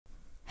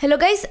Hello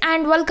guys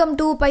and welcome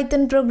to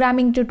Python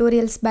programming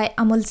tutorials by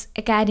Amul's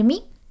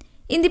Academy.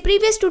 In the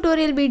previous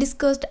tutorial we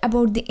discussed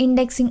about the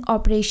indexing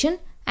operation,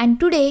 and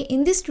today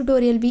in this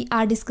tutorial we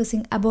are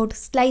discussing about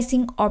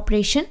slicing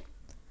operation.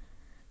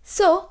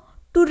 So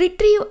to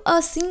retrieve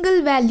a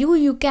single value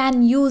you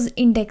can use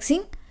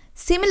indexing.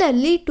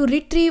 Similarly, to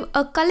retrieve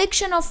a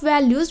collection of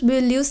values we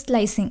will use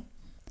slicing.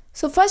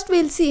 So first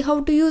we'll see how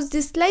to use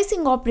this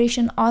slicing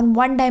operation on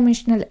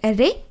one-dimensional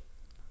array.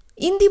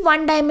 In the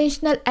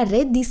one-dimensional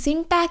array, the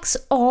syntax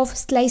of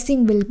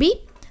slicing will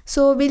be,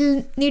 so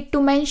we'll need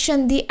to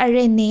mention the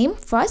array name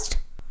first.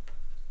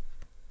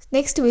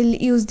 Next we'll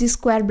use the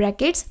square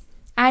brackets,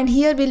 and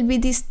here will be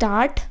the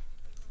start,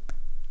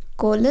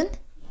 colon,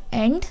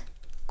 end,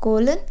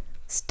 colon,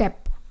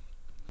 step.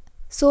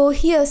 So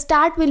here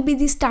start will be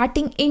the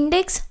starting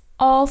index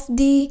of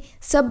the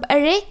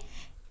subarray,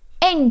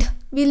 end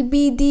will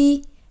be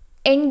the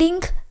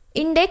ending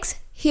index.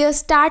 Here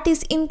start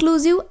is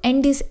inclusive,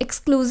 end is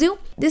exclusive.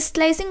 This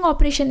slicing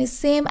operation is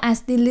same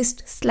as the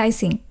list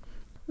slicing.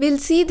 We'll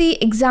see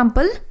the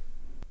example.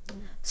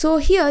 So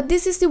here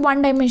this is the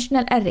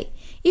one-dimensional array.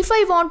 If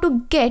I want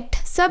to get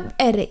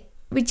subarray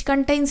which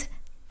contains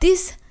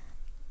these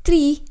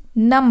three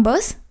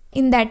numbers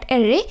in that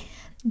array,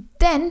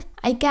 then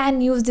I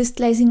can use this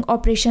slicing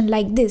operation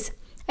like this.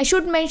 I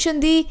should mention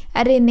the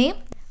array name,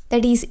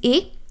 that is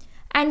A,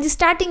 and the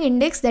starting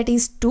index, that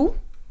is 2.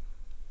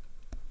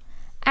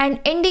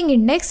 And ending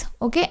index,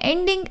 okay,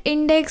 ending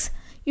index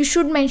you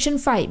should mention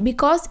 5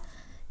 because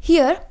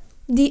here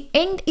the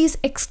end is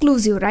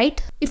exclusive, right?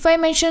 If I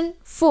mention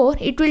 4,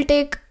 it will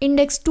take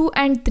index 2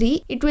 and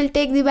 3, it will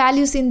take the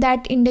values in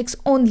that index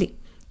only.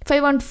 If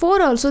I want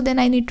 4 also, then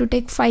I need to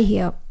take 5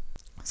 here.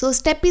 So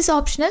step is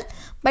optional,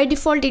 by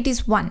default it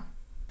is 1.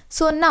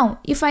 So now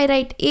if I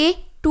write A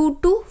 2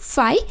 to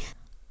 5,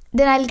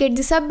 then I'll get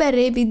the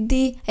subarray with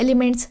the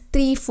elements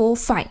 3, 4,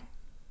 5.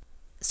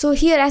 So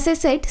here, as I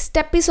said,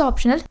 step is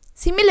optional.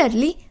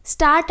 Similarly,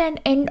 start and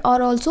end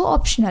are also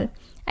optional.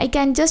 I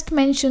can just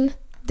mention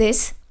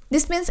this.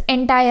 This means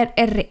entire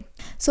array.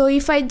 So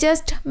if I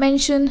just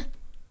mention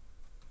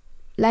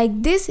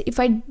like this, if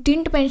I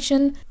didn't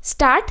mention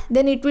start,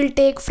 then it will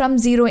take from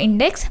 0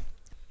 index.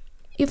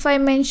 If I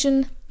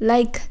mention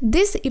like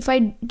this, if I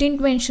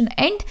didn't mention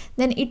end,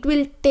 then it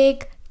will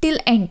take till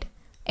end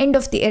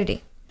of the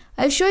array.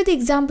 I'll show you the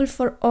example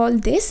for all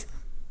this.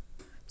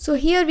 So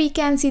here we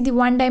can see the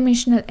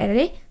one-dimensional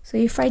array. So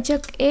if I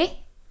check A,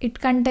 it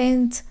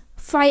contains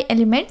 5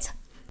 elements.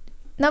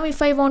 Now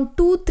if I want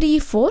 2, 3,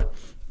 4,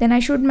 then I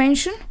should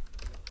mention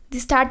the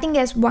starting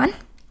as 1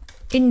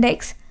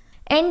 index,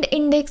 end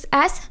index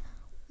as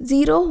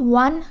 0,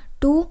 1,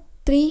 2,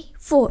 3,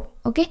 4.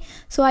 Okay,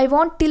 so I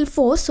want till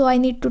 4, so I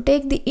need to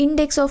take the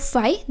index of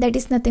 5, that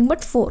is nothing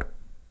but 4.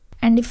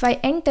 And if I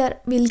enter,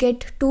 we'll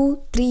get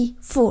 2, 3,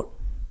 4.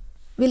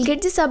 We'll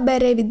get the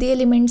subarray with the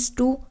elements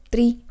 2,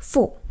 3,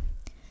 4.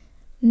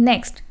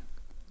 Next,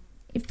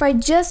 if I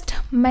just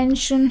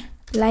mention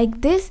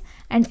like this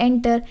and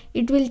enter,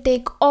 it will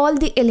take all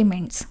the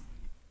elements.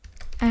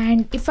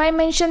 And if I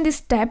mention this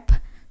step,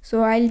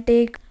 so I'll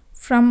take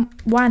from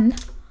 1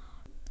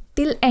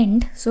 till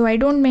end. So I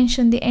don't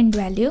mention the end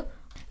value.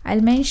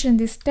 I'll mention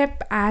this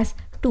step as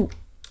 2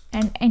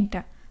 and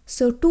enter.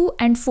 So 2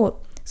 and 4.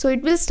 So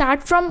it will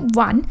start from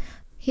 1.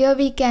 Here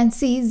we can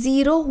see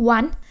 0,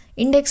 1.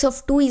 Index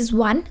of 2 is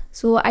 1.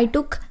 So I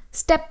took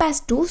step as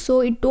 2,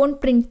 so it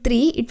don't print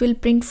 3, it will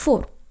print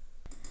 4.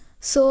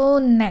 So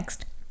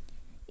next,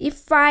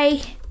 if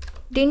I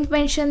didn't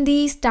mention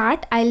the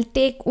start, I'll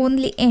take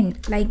only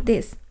end like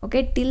this,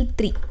 okay, till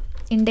 3,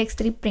 index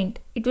 3 print.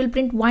 It will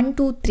print 1,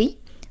 2, 3.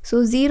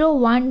 So 0,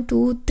 1,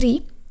 2,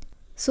 3.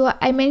 So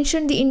I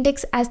mentioned the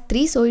index as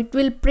 3, so it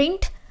will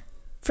print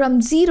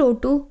from 0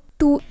 to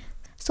 2.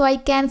 So I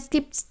can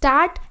skip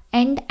start,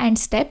 end and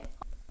step.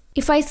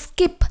 If I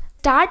skip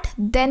start,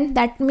 then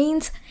that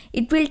means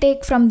it will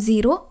take from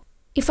 0.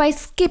 If I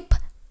skip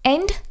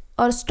end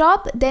or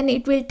stop, then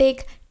it will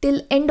take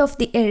till end of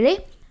the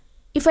array.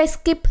 If I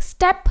skip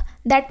step,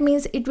 that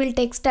means it will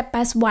take step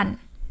as 1.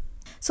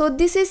 So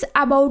this is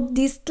about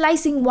the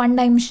slicing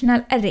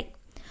one-dimensional array.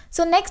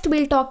 So next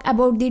we'll talk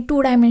about the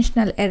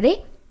two-dimensional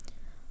array.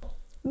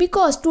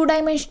 Because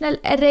two-dimensional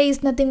array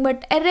is nothing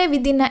but array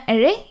within an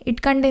array,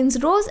 it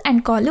contains rows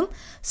and column.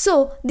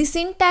 So the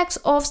syntax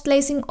of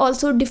slicing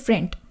also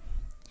different.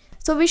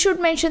 So we should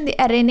mention the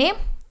array name.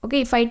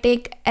 Okay, if I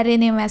take array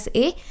name as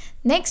A,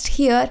 next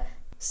here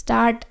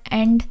start,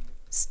 end,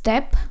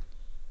 step,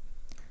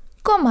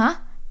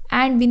 comma,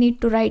 and we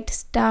need to write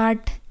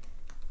start,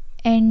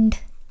 end,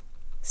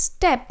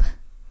 step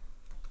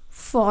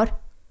for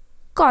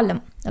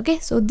column. Okay,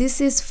 so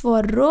this is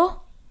for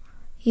row,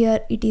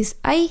 here it is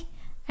I,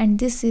 and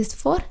this is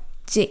for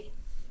J.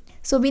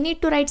 So we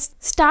need to write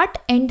start,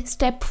 end,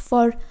 step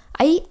for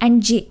I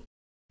and J.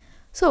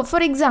 So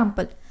for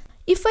example,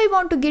 if I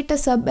want to get a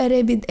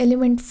subarray with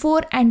element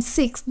 4 and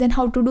 6, then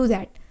how to do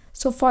that?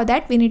 So for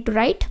that we need to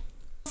write,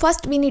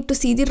 first we need to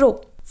see the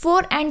row.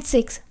 4 and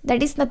 6,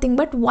 that is nothing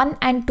but 1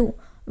 and 2.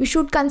 We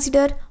should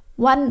consider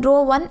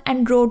row 1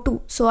 and row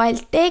 2. So I'll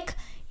take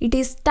it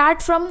is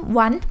start from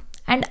 1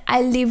 and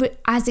I'll leave it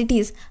as it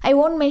is. I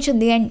won't mention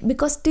the end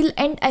because till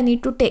end I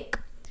need to take.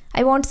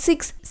 I want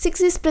 6.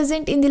 6 is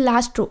present in the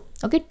last row.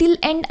 Okay, till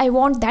end I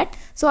want that.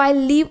 So I'll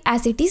leave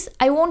as it is.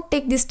 I won't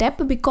take this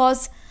step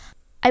because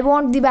I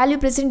want the value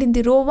present in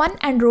the row 1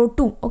 and row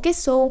 2. Okay,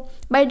 so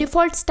by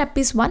default step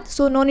is 1.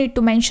 So no need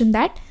to mention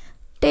that.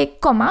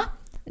 Take comma.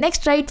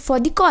 Next write for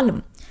the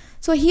column.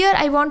 So here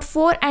I want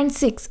 4 and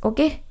 6.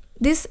 Okay,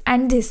 this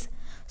and this.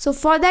 So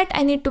for that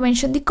I need to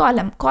mention the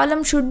column.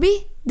 Column should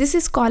be, this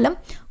is column.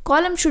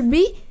 Column should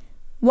be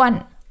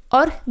 1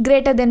 or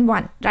greater than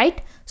 1,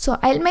 right? So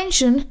I'll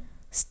mention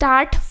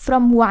start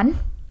from 1.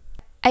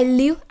 I'll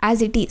leave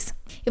as it is.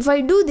 If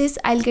I do this,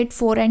 I'll get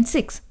 4 and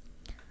 6.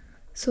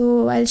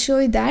 So I'll show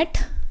you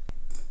that.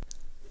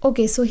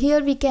 Okay, so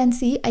here we can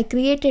see I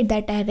created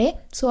that array.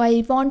 So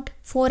I want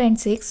 4 and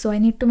 6. So I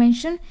need to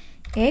mention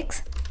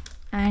x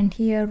and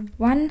here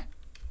 1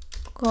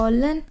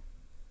 colon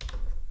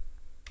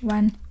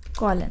 1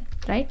 colon,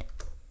 right?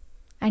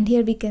 And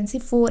here we can see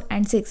 4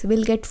 and 6.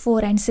 We'll get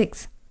 4 and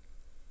 6.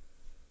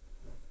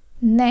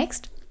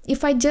 Next,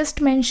 if I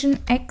just mention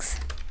x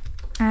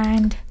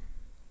and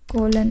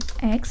colon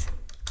x,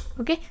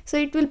 okay, so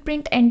it will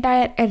print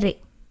entire array.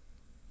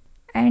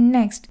 And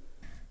next,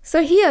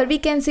 so here we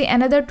can see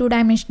another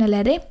 2-dimensional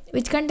array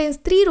which contains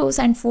 3 rows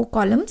and 4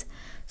 columns.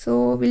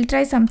 So we'll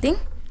try something.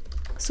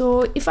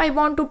 So if I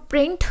want to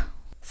print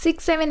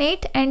 6, 7,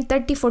 8 and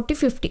 30, 40,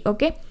 50,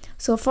 okay,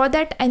 so for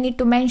that I need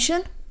to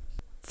mention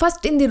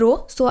first in the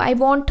row. So I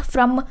want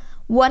from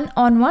 1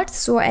 onwards,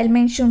 so I'll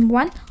mention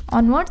 1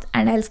 onwards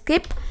and I'll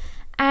skip.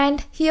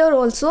 And here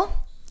also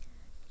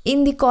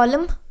in the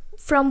column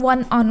from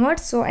 1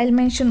 onwards, so I'll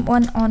mention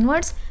 1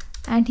 onwards,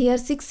 and here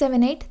 6,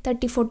 7, 8,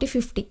 30, 40,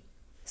 50.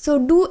 So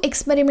do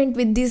experiment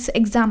with these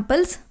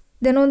examples,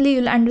 then only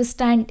you'll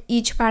understand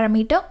each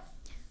parameter.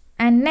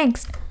 And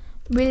next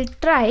we'll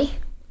try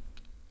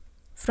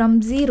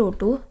from 0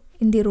 to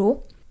in the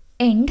row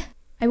end.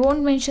 I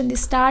won't mention the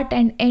start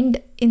and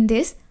end in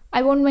this.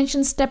 I won't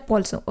mention step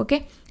also,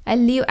 okay? I'll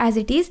leave as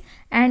it is.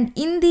 And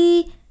in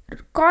the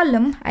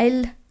column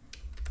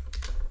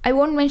I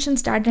won't mention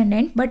start and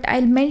end, but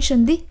I'll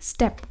mention the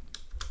step.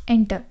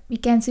 Enter. We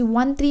can see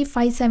 1, 3,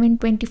 5, 7,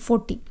 20,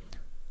 40.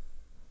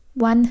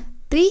 1,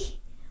 3,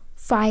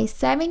 5,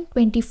 7,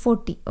 20,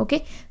 40.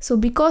 Okay. So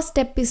because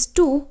step is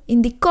 2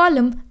 in the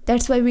column,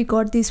 that's why we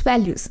got these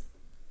values.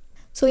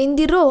 So in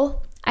the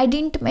row, I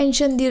didn't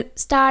mention the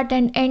start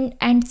and end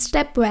and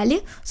step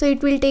value. So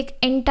it will take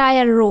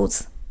entire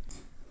rows.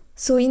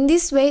 So in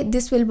this way,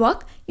 this will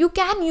work. You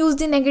can use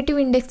the negative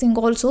indexing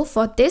also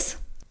for this.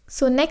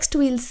 So next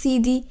we'll see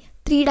the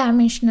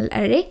 3-dimensional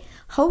array,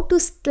 how to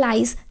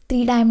slice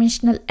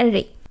 3-dimensional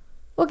array.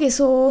 Okay,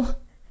 so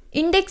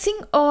indexing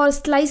or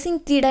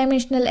slicing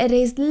 3-dimensional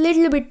array is a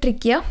little bit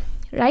trickier,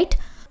 right?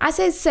 As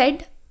I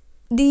said,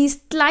 the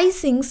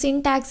slicing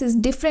syntax is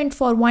different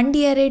for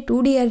 1D array,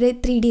 2D array,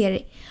 3D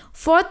array.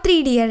 For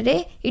 3D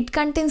array, it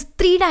contains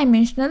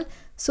 3-dimensional,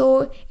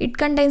 so it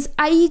contains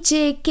I,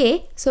 J,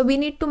 K. So we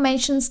need to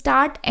mention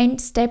start, end,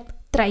 step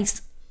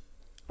thrice.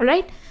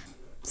 Alright?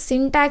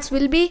 Syntax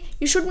will be,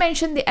 you should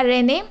mention the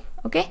array name.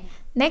 Okay.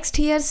 Next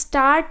here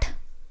start,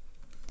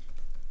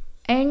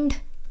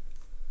 end,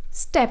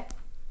 step,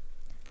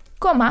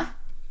 comma,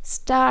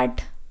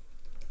 start,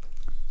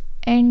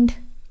 end,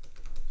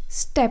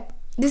 step.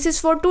 This is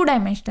for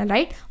 2-dimensional,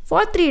 right?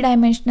 For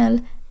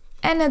 3-dimensional,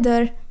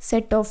 another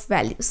set of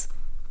values.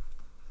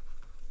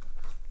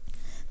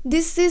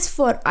 This is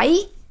for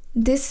I,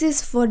 this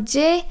is for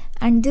J,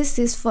 and this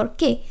is for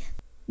K.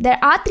 There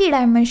are 3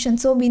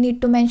 dimensions, so we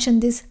need to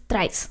mention this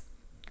thrice,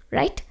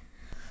 right?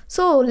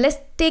 So let's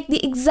take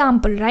the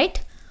example,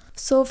 right?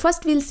 So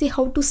first we'll see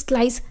how to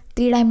slice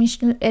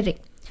 3-dimensional array.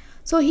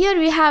 So here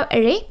we have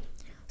array.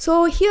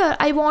 So here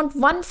I want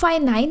 1,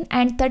 5, 9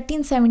 and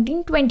 13,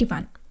 17,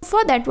 21.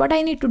 For that, what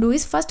I need to do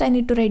is first I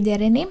need to write the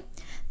array name.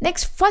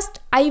 Next, first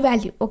I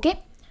value,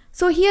 okay?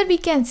 So here we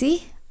can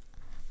see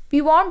we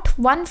want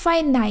 1,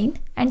 5, 9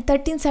 and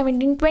 13,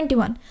 17,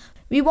 21.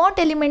 We want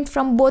element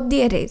from both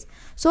the arrays.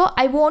 So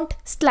I won't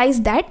slice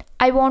that.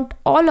 I want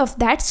all of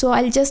that. So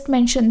I'll just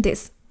mention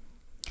this.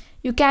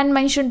 You can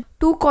mention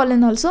 2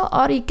 colon also,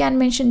 or you can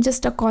mention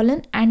just a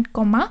colon and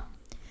comma.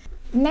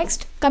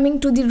 Next, coming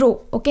to the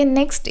row. Okay,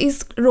 next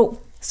is row.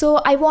 So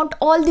I want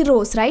all the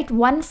rows, right?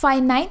 1,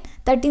 5, 9,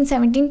 13,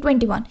 17,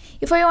 21.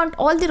 If I want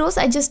all the rows,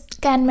 I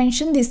just can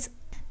mention this.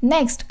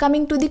 Next,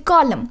 coming to the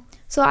column.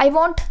 So I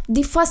want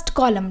the first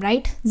column,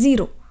 right?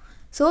 0.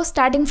 So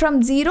starting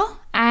from 0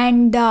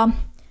 and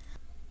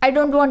I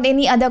don't want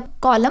any other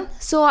column.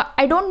 So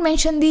I don't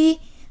mention the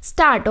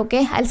start,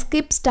 okay? I'll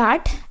skip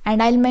start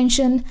and I'll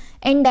mention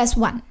end as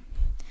 1.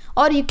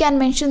 Or you can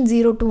mention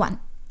 0 to 1.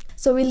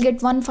 So we'll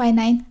get 1, 5,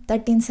 9,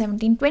 13,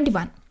 17,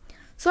 21.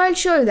 So I'll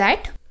show you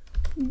that.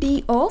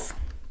 D of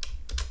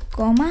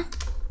comma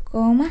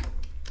 1.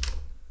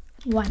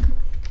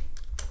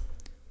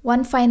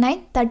 1, 5,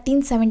 9,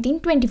 13, 17,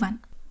 21.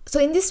 So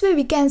in this way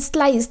we can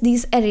slice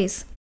these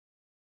arrays.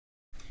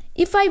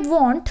 If I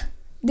want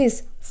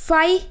this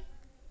 5,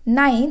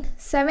 9,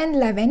 7,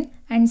 11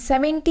 and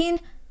 17,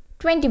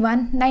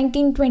 21,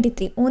 19,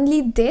 23.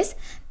 Only this.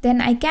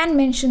 Then I can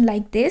mention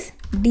like this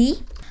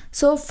D.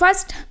 So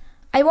first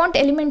I want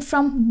element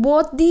from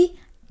both the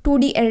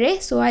 2D array.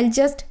 So I'll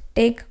just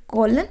take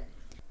colon.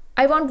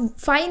 I want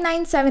 5,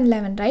 9, 7,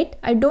 11, right?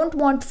 I don't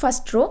want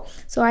first row.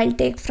 So I'll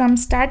take from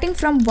starting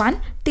from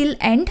 1 till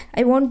end.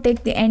 I won't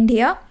take the end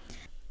here.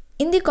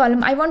 In the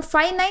column, I want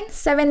 5, 9,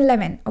 7,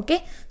 11.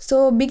 Okay.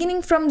 So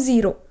beginning from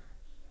 0.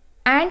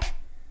 And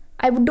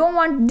I don't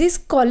want this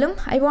column.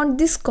 I want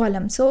this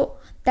column. So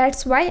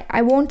that's why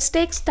I won't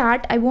take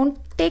start. I won't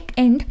take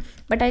end.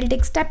 But I'll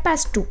take step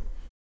as 2.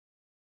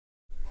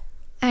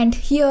 And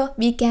here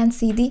we can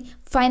see the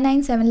 5,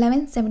 9, 7,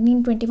 11,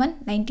 17, 21,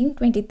 19,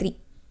 23.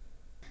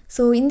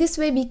 So in this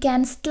way we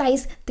can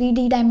slice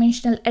 3D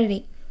dimensional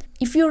array.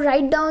 If you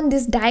write down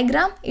this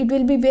diagram, it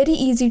will be very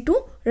easy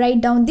to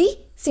write down the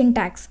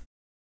syntax.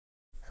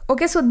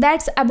 Okay, so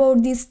that's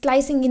about the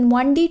slicing in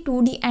 1D,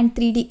 2D and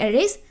 3D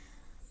arrays.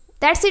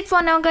 That's it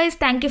for now guys.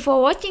 Thank you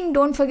for watching.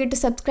 Don't forget to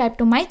subscribe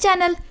to my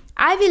channel.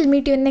 I will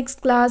meet you in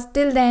next class.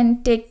 Till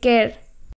then, take care.